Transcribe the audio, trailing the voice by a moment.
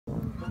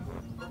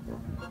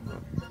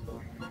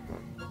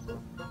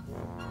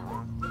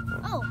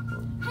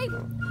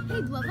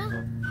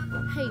brother.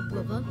 Hey,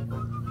 brother.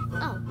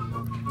 Oh,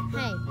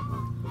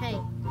 hey.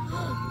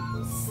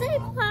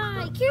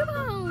 Sableye,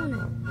 Cubone!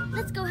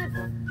 Let's go have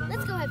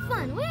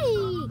fun.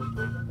 Whee!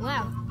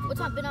 Wow,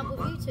 what's been up with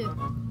you two?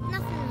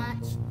 Nothing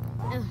much.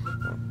 Ugh.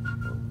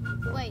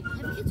 Wait,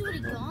 have you kids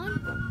already gone?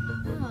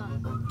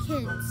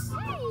 Kids.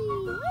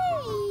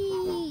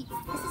 Whee!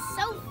 This is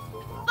so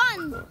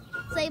fun,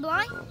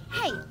 Sableye.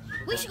 Hey,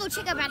 we should go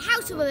check out that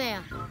house over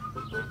there.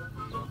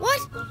 What?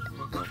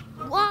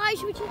 Why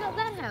should we check out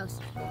that house?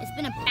 It's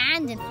been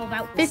abandoned for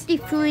about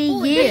 53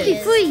 years.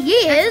 53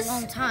 years? That's a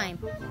long time.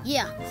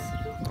 Yeah.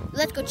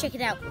 Let's go check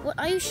it out. What,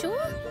 are you sure?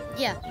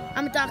 Yeah,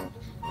 I'm a doctor.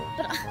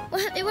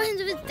 But it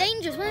wasn't if it's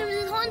dangerous. What if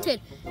it's haunted?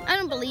 I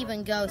don't believe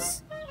in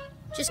ghosts.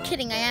 Just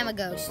kidding, I am a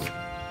ghost.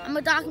 I'm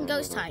a dark and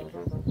ghost type.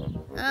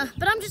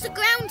 But I'm just a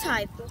ground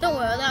type. Don't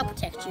worry, I'll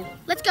protect you.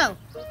 Let's go.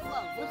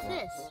 Whoa, what's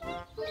this?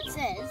 It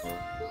says,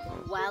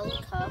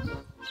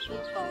 welcome,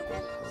 people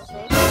and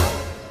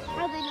Sableye.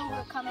 How do they know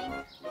we're coming?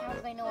 How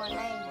do they know our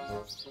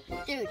names?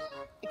 Dude,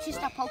 it's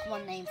just our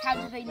Pokemon names. How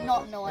do they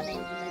not know our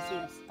names when they see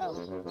us? Oh,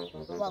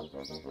 well,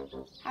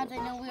 how do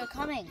they know we are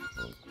coming?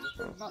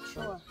 I'm not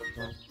sure.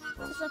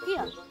 What's this up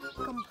here?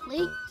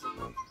 Complete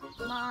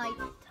my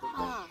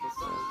task.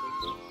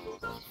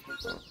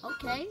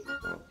 Okay.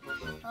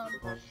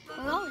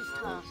 What are these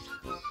tasks?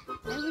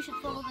 Maybe we should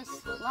follow this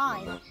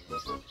line.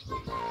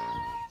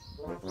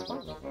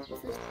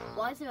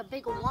 Why is there a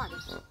big 1?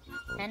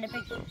 And a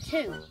big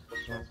 2?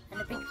 And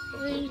a big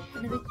 3?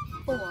 And a big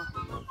 4?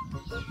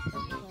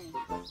 Okay.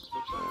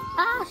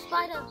 Ah,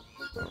 spider!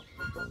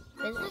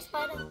 Is there a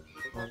spider?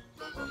 Yeah.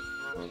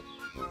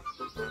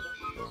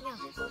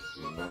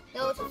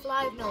 No, it's a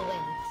fly with no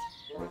wings.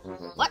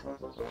 What?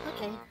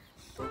 Okay.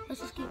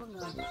 Let's just keep on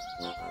going.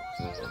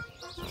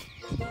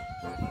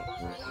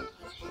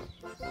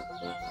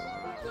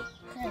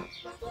 Okay.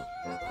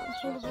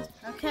 What's all of this?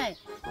 Okay.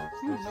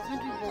 There's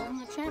meant to be building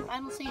the champ. I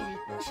don't see any.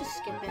 Let's just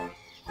skip it.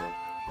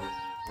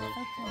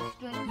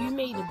 Okay. You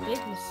made a big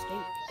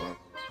mistake.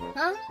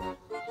 Huh?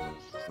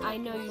 I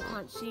know you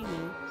can't see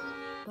me,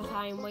 but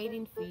I am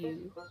waiting for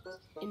you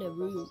in a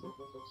room.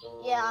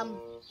 Yeah,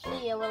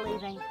 see ya, we're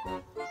leaving.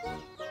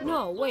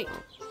 No, wait.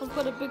 I've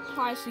got a big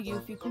prize for you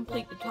if you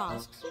complete the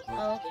tasks.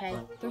 Oh, okay.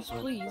 Yes,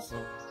 please.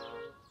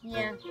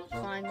 Yeah,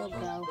 fine, we'll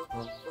go.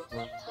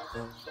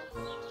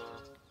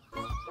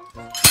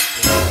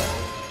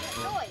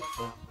 Noise!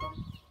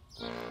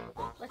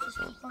 Let's just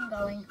keep on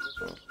going.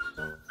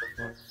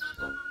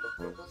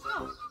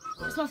 Oh,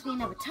 this must be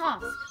another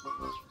task.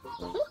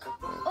 Look!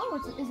 Oh,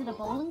 is it a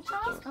bowling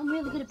task? I'm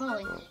really good at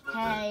bowling.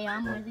 Hey,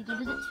 I'm really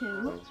good at it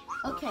too.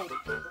 Okay,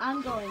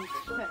 I'm going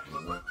first.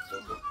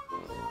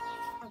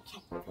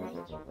 Okay, 3, 2,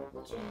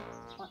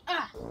 1.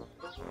 Ah!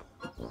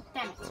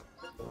 Damn it.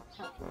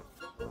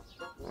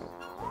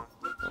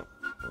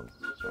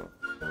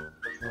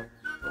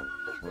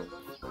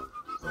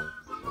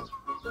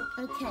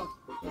 Okay,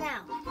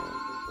 now,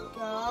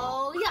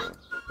 go, yeah!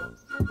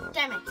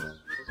 Damn it.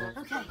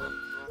 Okay.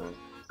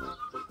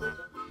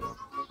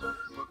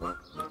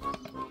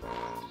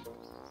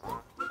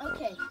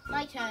 Okay,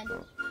 my turn.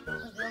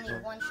 Because we only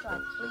have 1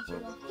 strike. 3, 2,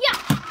 1. Yeah!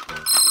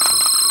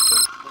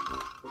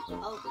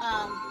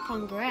 Oh,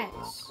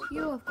 Congrats.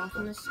 You have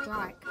gotten a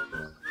strike.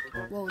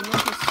 Well, not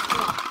a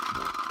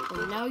strike.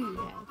 Well, now you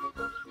have.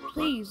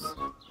 Please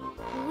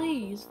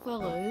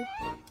follow.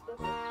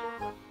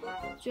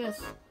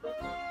 Just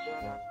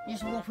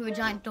walk through a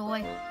giant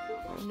doorway.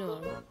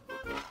 no.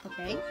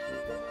 Okay.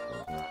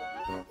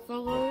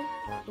 Follow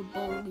the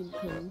bowling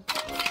pin.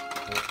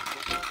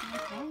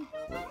 Okay.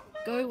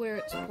 Go where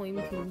it's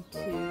pointing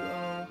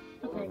to.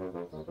 Okay.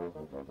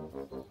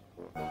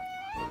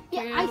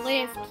 Turn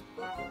left.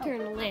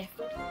 Turn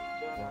left.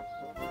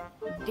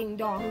 Ding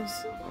dongs.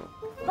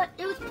 But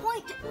it was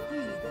pointed.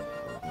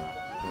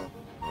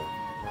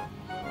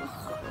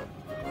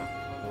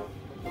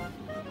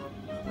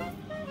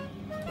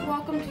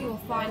 Welcome to your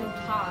final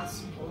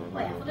task.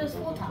 Wait, I thought there was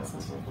 4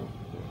 tasks.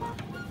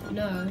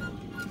 No.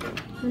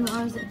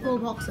 I was at 4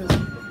 boxes.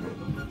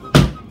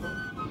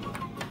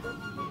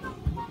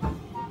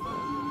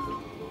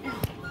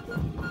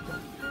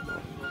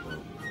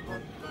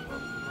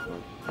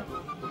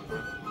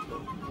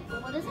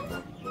 What is it?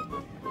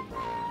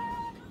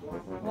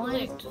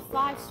 Collect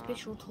 5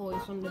 special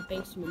toys from the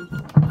basement.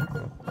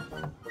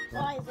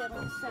 Why is there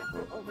like a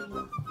circle over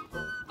here?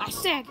 I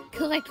said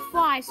collect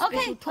 5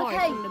 special toys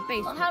from the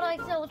basement. Well, how do I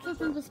tell which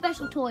one's the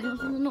special toy and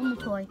which one's the normal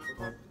toy?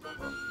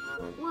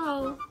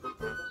 Well,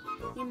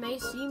 you may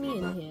see me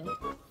in here.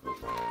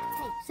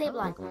 Hey,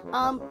 Sableye.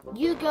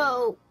 You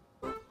go.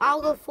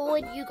 I'll go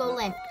forward. You go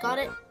left. Got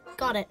it?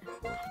 Got it.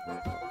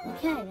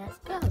 Okay, let's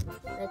go. Let's go.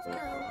 Let's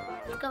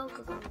go. Go. Go. Go.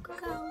 Go. Go.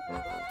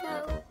 Go.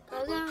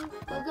 Go. Go.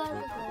 Go. Go.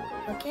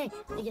 Okay,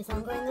 I guess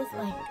I'm going this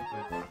way.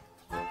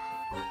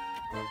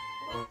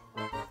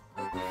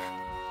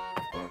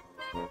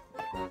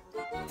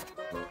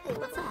 Hey,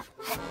 what's that?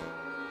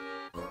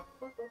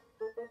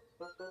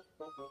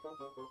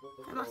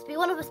 That must be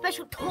one of the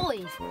special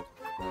toys.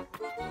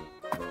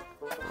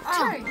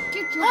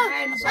 Get your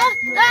hands off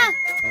me.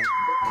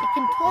 It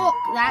can talk.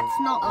 That's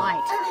not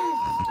right.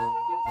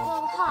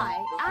 Well,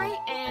 hi. I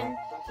am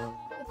the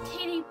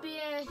teddy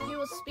bear who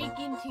was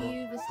speaking to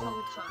you this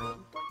whole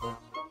time.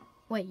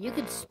 Wait, you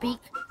could speak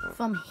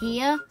from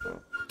here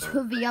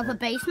to the other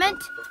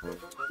basement?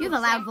 You have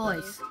a loud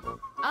voice.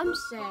 I'm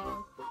sad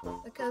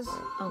because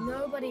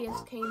nobody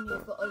has came here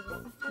for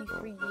over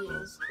 53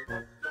 years.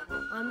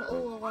 I'm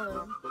all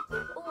alone.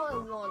 All I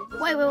want is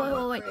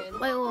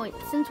Wait.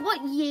 Since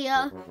what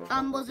year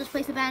was this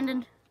place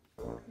abandoned?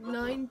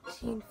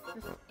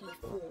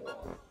 1954.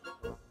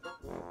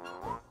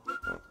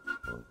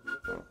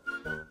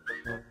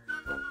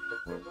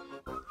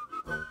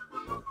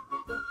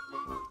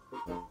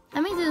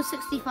 That means it was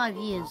 65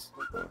 years.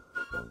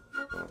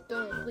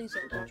 Please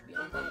don't touch me.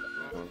 I'm bad at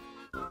math.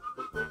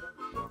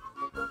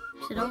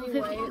 You said over 50.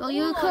 Anyway, Oh,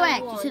 you were all I correct.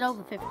 You want- said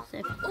over 50.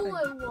 All I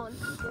want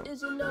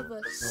is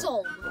another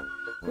song.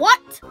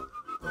 What?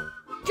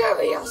 Give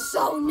me a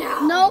song now.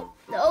 No,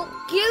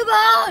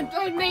 Cubone!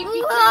 Don't make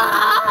me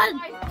Run!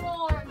 my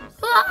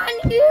forms. Run,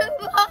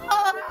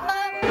 Cubone!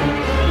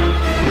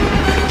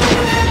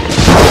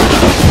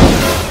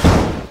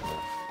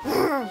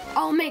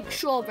 I'll make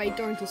sure they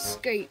don't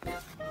escape.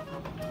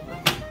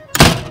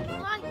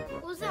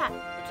 What was that?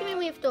 What do you mean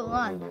we have to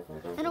run?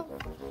 I don't...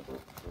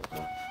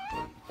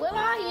 Where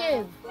are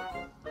you?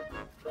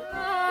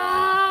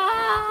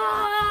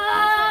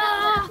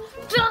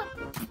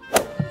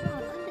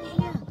 Under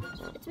here.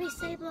 It's me,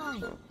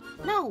 Sableye.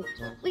 No,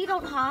 we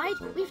don't hide.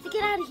 We have to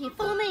get out of here.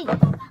 Follow me.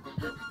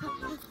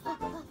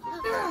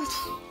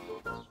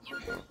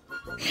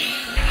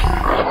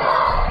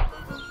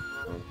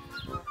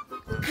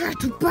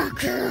 Get back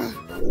here.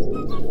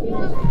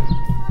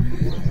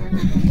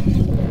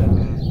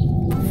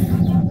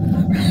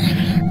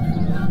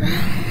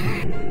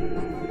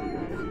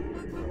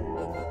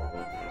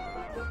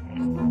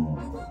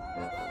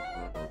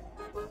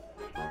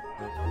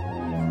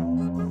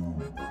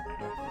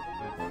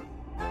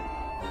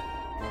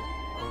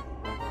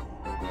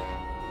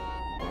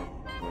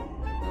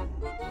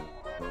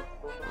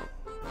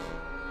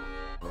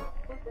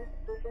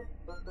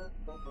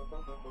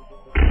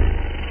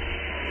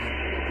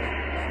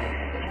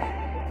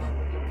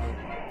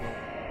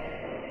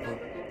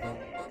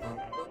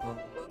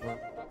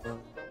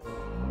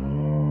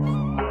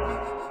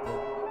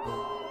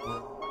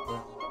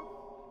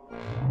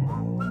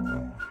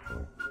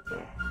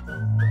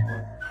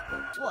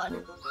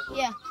 One.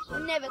 Yeah,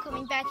 I'm never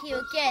coming back here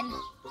again.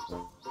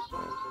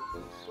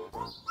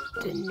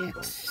 The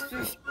next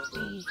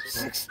 50,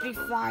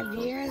 65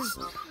 years,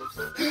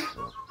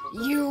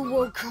 you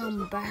will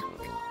come back.